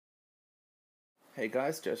Hey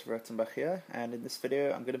guys, Joseph Ratzenbach here, and in this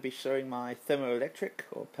video I'm going to be showing my thermoelectric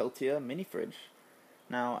or Peltier mini fridge.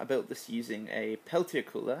 Now, I built this using a Peltier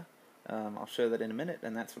cooler. I'll show that in a minute,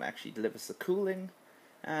 and that's what actually delivers the cooling.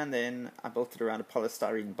 And then I built it around a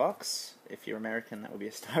polystyrene box. If you're American, that would be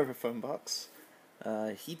a styrofoam box.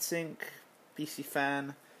 Heatsink, PC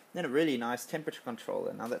fan, then a really nice temperature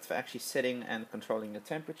controller. Now that's for actually setting and controlling the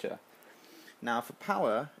temperature. Now for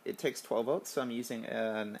power, it takes 12 volts, so I'm using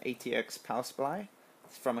an ATX power supply.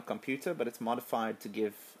 It's from a computer, but it's modified to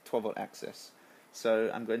give 12 volt access.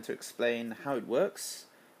 So I'm going to explain how it works,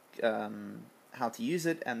 how to use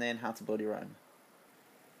it, and then how to build your own.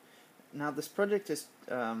 Now this project is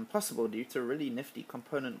possible due to a really nifty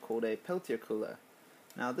component called a Peltier cooler.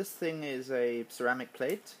 Now this thing is a ceramic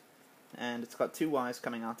plate, and it's got two wires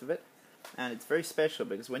coming out of it. And it's very special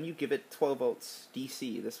because when you give it 12 volts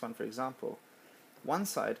DC, this one for example, one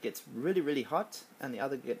side gets really hot and the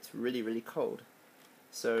other gets really cold.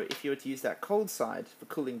 So if you were to use that cold side for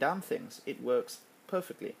cooling down things, it works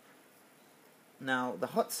perfectly. Now the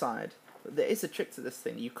hot side, there is a trick to this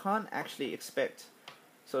thing. You can't actually expect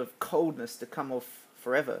sort of coldness to come off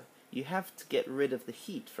forever. You have to get rid of the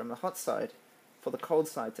heat from the hot side for the cold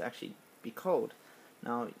side to actually be cold.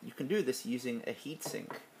 Now you can do this using a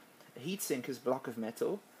heatsink. A heatsink is a block of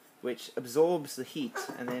metal which absorbs the heat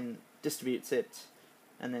and then distributes it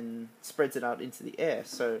and then spreads it out into the air.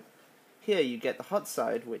 So here you get the hot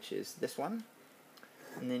side, which is this one,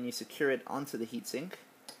 and then you secure it onto the heatsink,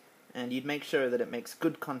 and you'd make sure that it makes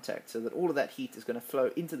good contact so that all of that heat is going to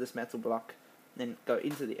flow into this metal block and then go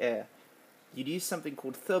into the air. You'd use something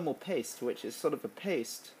called thermal paste, which is sort of a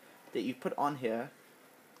paste that you put on here,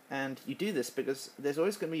 and you do this because there's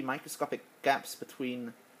always going to be microscopic gaps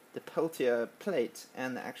between the Peltier plate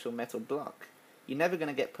and the actual metal block. You're never going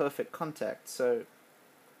to get perfect contact, so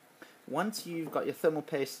once you've got your thermal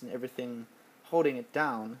paste and everything holding it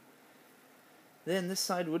down, then this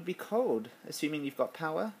side would be cold, assuming you've got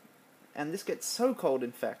power. And this gets so cold,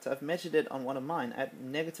 in fact, I've measured it on one of mine at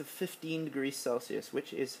negative 15 degrees Celsius,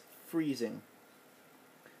 which is freezing.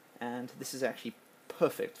 And this is actually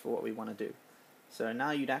perfect for what we want to do. So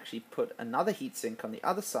now you'd actually put another heatsink on the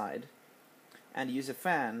other side and use a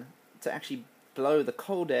fan to actually blow the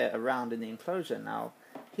cold air around in the enclosure. Now,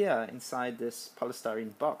 here inside this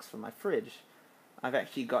polystyrene box for my fridge, I've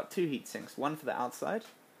actually got two heat sinks, one for the outside,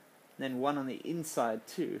 and then one on the inside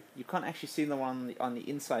too. You can't actually see the one on the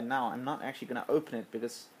inside now. I'm not actually going to open it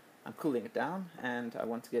because I'm cooling it down and I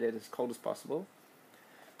want to get it as cold as possible.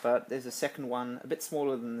 But there's a second one, a bit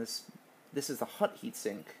smaller than this. This is the hot heat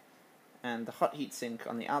sink, and the hot heat sink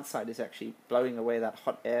on the outside is actually blowing away that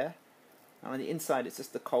hot air. And on the inside it's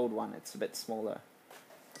just the cold one, it's a bit smaller.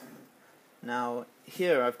 Now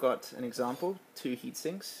here I've got an example, two heat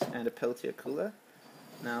sinks and a Peltier cooler.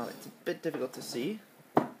 Now it's a bit difficult to see,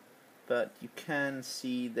 but you can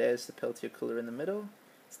see there's the Peltier cooler in the middle.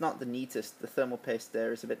 It's not the neatest, the thermal paste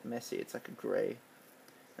there is a bit messy, it's like a grey.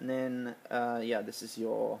 And then, this is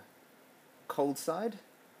your cold side,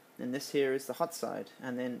 and this here is the hot side.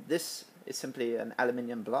 And then this is simply an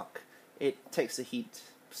aluminium block. It takes the heat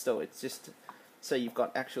still, it's just so you've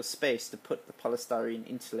got actual space to put the polystyrene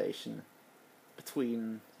insulation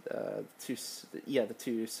between the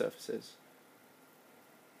two surfaces.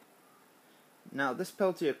 Now this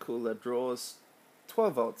Peltier cooler draws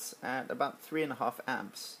 12 volts at about 3.5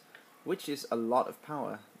 amps, which is a lot of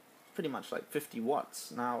power, pretty much like 50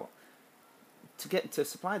 watts. Now to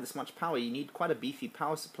supply this much power you need quite a beefy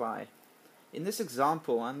power supply. In this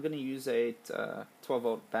example I'm going to use a 12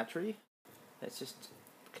 volt battery. Let's just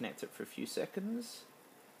connect it for a few seconds.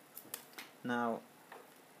 Now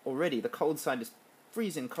already the cold side is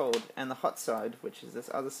freezing cold, and the hot side, which is this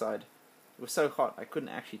other side, it was so hot I couldn't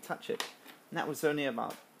actually touch it. And that was only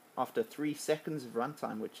about after 3 seconds of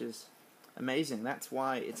runtime, which is amazing. That's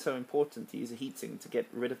why it's so important to use a heatsink to get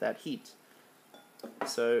rid of that heat.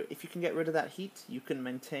 So if you can get rid of that heat, you can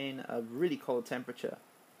maintain a really cold temperature.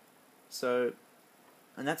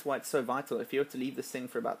 And that's why it's so vital. If you were to leave this thing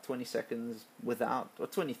for about 20 seconds without, or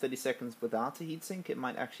 20-30 seconds without a heatsink, it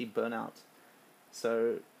might actually burn out.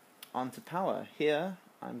 So on to power. Here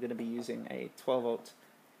I'm going to be using a 12 volt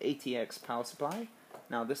ATX power supply.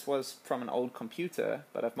 Now this was from an old computer,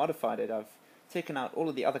 but I've modified it. I've taken out all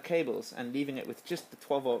of the other cables and leaving it with just the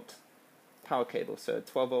 12 volt power cable, so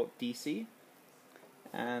 12 volt DC.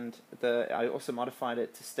 And I also modified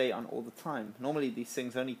it to stay on all the time. Normally these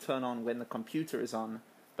things only turn on when the computer is on,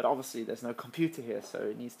 but obviously there's no computer here, so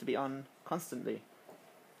it needs to be on constantly.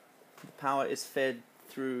 The power is fed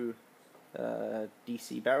through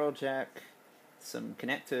DC barrel jack, some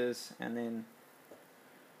connectors, and then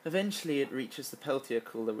eventually it reaches the Peltier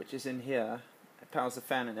cooler, which is in here, powers the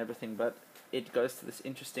fan and everything, but it goes to this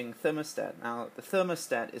interesting thermostat. Now, the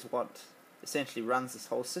thermostat is what essentially runs this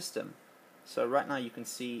whole system. So right now you can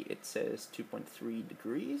see it says 2.3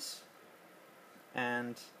 degrees,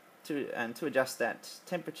 and to adjust that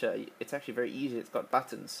temperature, it's actually very easy. It's got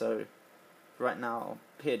buttons. So right now,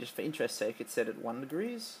 here, just for interest's sake, it's set at 1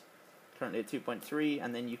 degrees, currently at 2.3,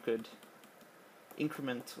 and then you could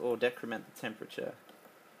increment or decrement the temperature,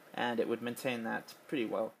 and it would maintain that pretty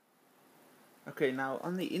well. Okay, now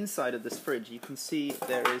on the inside of this fridge you can see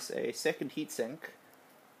there is a second heatsink,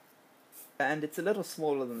 and it's a little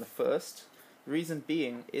smaller than the first. The reason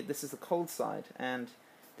being, this is the cold side, and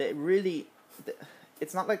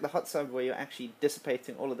it's not like the hot side where you're actually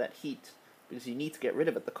dissipating all of that heat because you need to get rid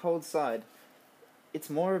of it. The cold side,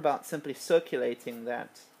 it's more about simply circulating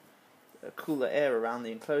that cooler air around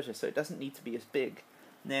the enclosure, so it doesn't need to be as big.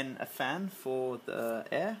 And then a fan for the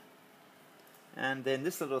air, and then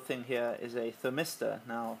this little thing here is a thermistor.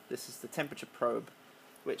 Now this is the temperature probe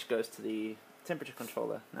which goes to the temperature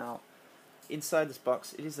controller. Now inside this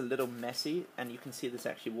box it is a little messy, and you can see there's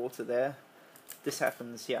actually water there. This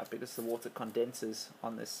happens, because the water condenses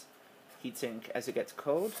on this heatsink as it gets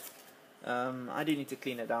cold. I do need to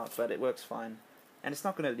clean it out, but it works fine, and it's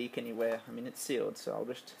not going to leak anywhere. I mean, it's sealed, so I'll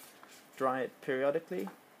just dry it periodically.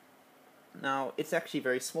 Now it's actually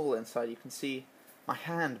very small inside. You can see my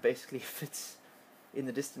hand basically fits in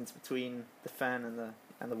the distance between the fan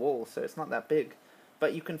and the wall, so it's not that big,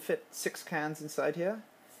 but you can fit 6 cans inside here,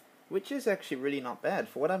 which is actually really not bad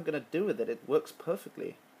for what I'm going to do with it. It works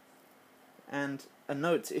perfectly. And a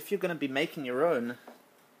note: if you're going to be making your own,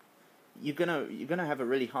 you're gonna have a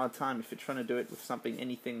really hard time if you're trying to do it with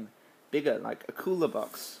anything bigger, like a cooler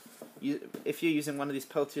box. If you're using one of these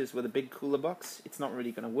Peltiers with a big cooler box, it's not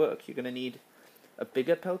really going to work. You're going to need a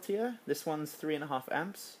bigger Peltier. This one's 3.5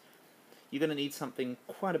 amps. You're going to need something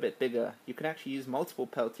quite a bit bigger. You can actually use multiple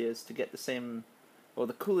Peltiers to get the same, or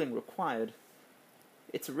the cooling required.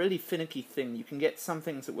 It's a really finicky thing. You can get some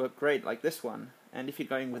things that work great, like this one, and if you're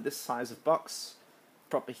going with this size of box,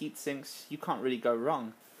 proper heat sinks, you can't really go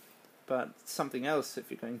wrong. But something else, if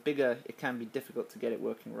you're going bigger, it can be difficult to get it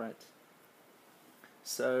working right.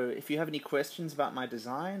 So if you have any questions about my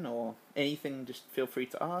design or anything, just feel free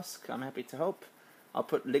to ask. I'm happy to help. I'll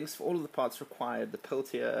put links for all of the parts required, the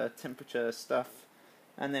Peltier temperature stuff,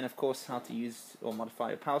 and then of course how to use or modify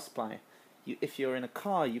your power supply. If you're in a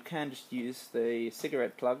car, you can just use the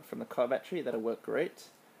cigarette plug from the car battery. That'll work great.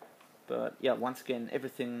 But yeah, once again,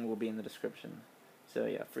 everything will be in the description. So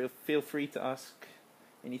yeah, feel free to ask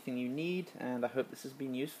anything you need, and I hope this has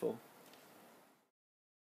been useful.